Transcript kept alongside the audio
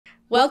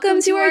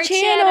Welcome to our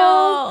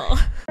channel!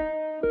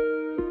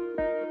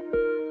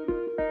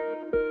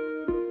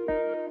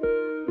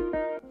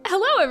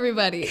 Hello,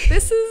 everybody.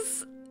 This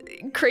is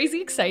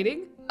crazy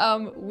exciting.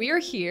 We are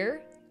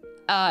here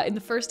in the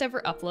first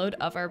ever upload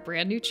of our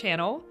brand new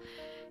channel,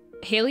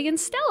 Hayley and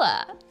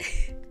Stella.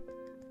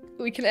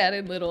 We can add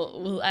in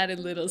we'll add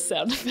in little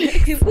sound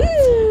effects.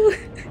 Woo!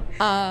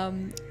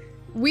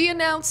 We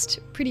announced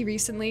pretty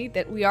recently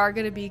that we are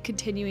going to be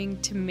continuing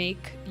to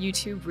make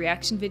YouTube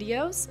reaction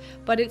videos,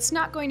 but it's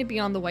not going to be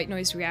on the White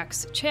Noise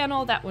Reacts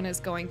channel. That one is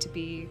going to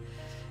be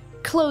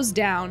closed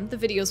down. The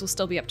videos will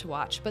still be up to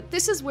watch, but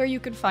this is where you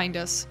can find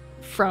us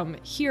from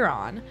here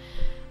on.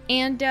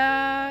 And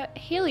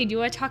Hayley, do you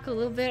want to talk a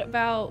little bit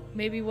about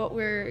maybe what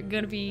we're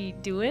going to be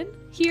doing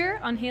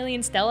here on Hayley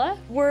and Stella?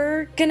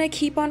 We're gonna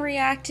keep on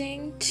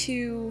reacting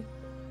to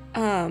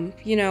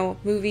you know,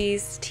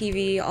 movies,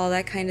 TV, all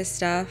that kind of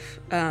stuff.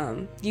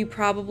 You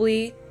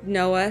probably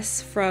know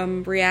us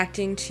from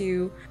reacting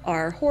to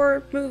our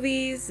horror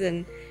movies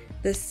and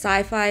the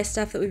sci-fi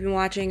stuff that we've been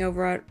watching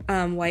over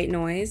at White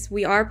Noise.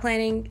 We are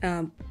planning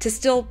to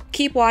still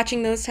keep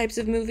watching those types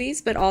of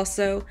movies, but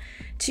also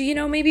to, you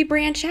know, maybe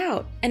branch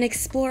out and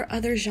explore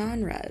other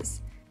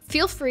genres.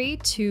 Feel free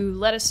to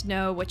let us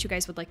know what you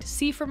guys would like to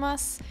see from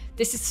us.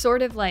 This is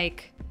sort of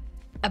like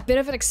a bit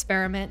of an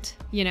experiment,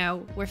 you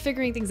know, we're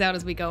figuring things out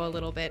as we go a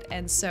little bit,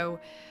 and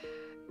so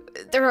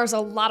there is a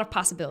lot of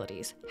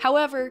possibilities.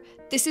 However,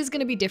 this is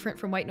going to be different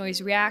from White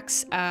Noise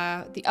Reacts.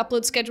 The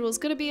upload schedule is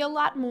going to be a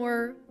lot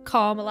more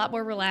calm, a lot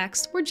more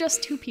relaxed. We're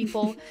just two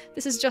people.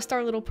 This is just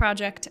our little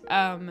project,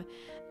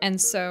 and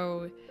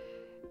so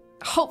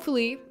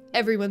hopefully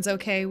everyone's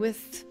okay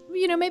with,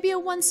 you know, maybe a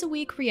once a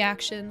week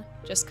reaction,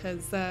 just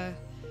because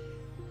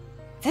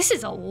this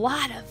is a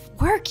lot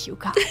of work, you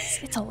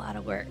guys. It's a lot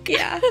of work.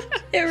 Yeah,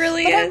 it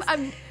really is.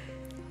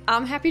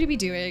 I'm happy to be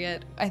doing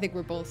it. I think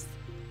we're both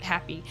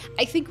happy.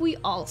 I think we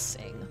all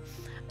sing.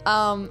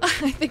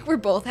 I think we're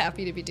both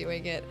happy to be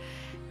doing it.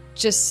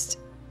 Just,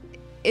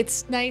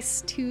 it's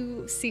nice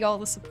to see all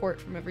the support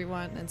from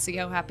everyone and see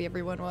how happy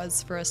everyone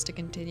was for us to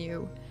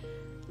continue.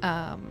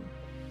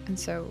 And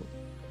so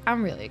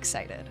I'm really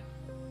excited.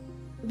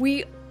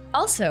 We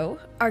also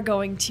are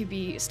going to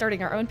be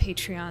starting our own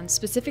Patreon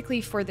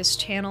specifically for this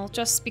channel,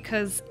 just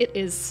because it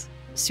is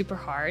super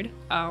hard.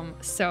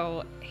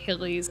 So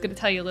Hayley is going to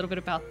tell you a little bit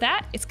about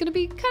that. It's going to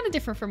be kind of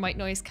different from White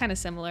Noise, kind of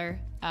similar,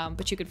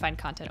 but you can find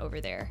content over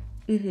there.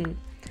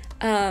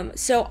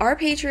 So our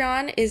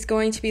Patreon is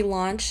going to be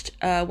launched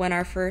when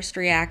our first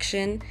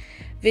reaction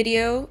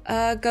video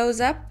goes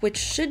up, which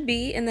should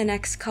be in the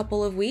next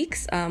couple of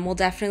weeks. We'll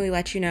definitely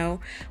let you know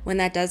when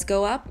that does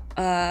go up.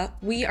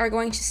 We are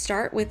going to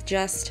start with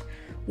just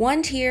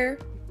one tier.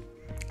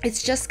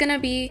 It's just gonna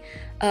be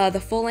the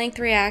full-length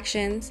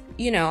reactions.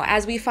 You know,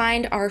 as we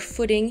find our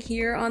footing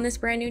here on this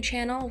brand new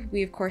channel,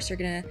 we of course are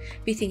gonna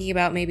be thinking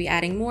about maybe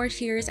adding more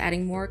tiers,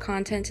 adding more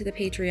content to the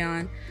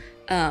Patreon.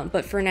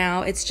 But for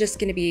now, it's just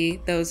gonna be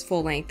those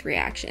full-length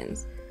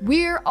reactions.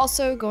 We're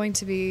also going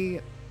to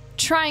be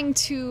trying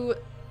to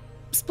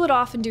split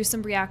off and do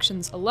some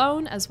reactions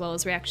alone as well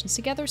as reactions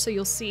together. So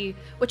you'll see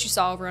what you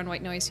saw over on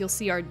White Noise. You'll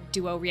see our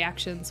duo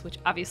reactions, which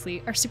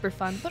obviously are super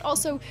fun, but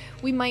also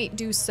we might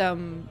do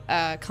some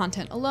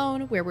content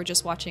alone where we're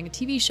just watching a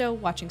TV show,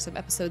 watching some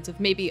episodes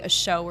of maybe a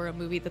show or a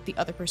movie that the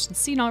other person's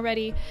seen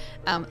already.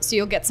 So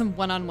you'll get some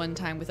one-on-one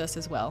time with us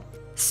as well.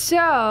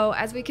 So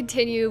as we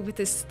continue with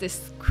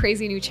this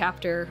crazy new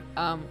chapter,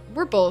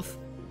 we're both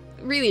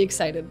really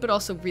excited, but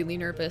also really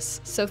nervous.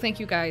 So thank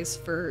you guys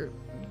for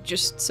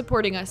just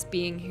supporting us,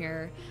 being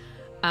here,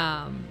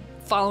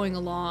 following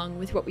along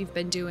with what we've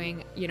been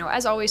doing. You know,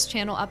 as always,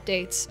 channel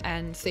updates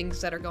and things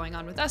that are going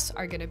on with us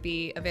are going to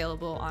be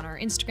available on our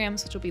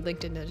Instagrams, which will be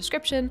linked in the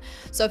description.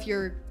 So if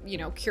you're, you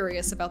know,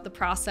 curious about the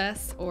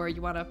process, or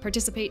you want to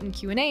participate in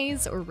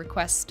Q&As or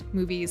request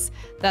movies,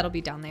 that'll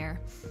be down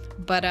there.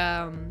 But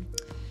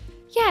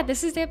yeah,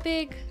 this is a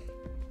big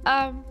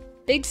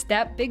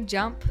step, big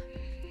jump,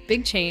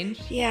 big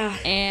change. Yeah.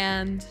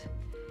 And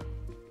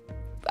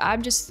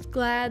I'm just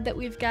glad that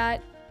we've got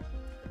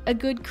a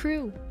good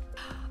crew.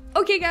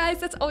 Okay, guys,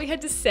 that's all we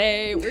had to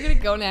say. We're gonna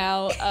go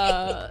now.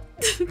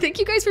 Thank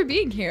you guys for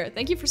being here.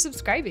 Thank you for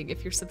subscribing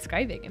if you're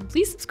subscribing. And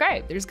please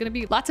subscribe. There's gonna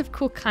be lots of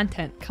cool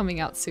content coming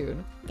out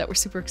soon that we're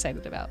super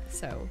excited about.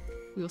 So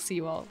we will see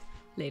you all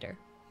later.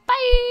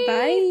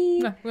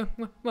 Bye!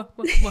 Bye!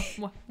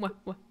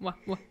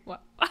 Bye!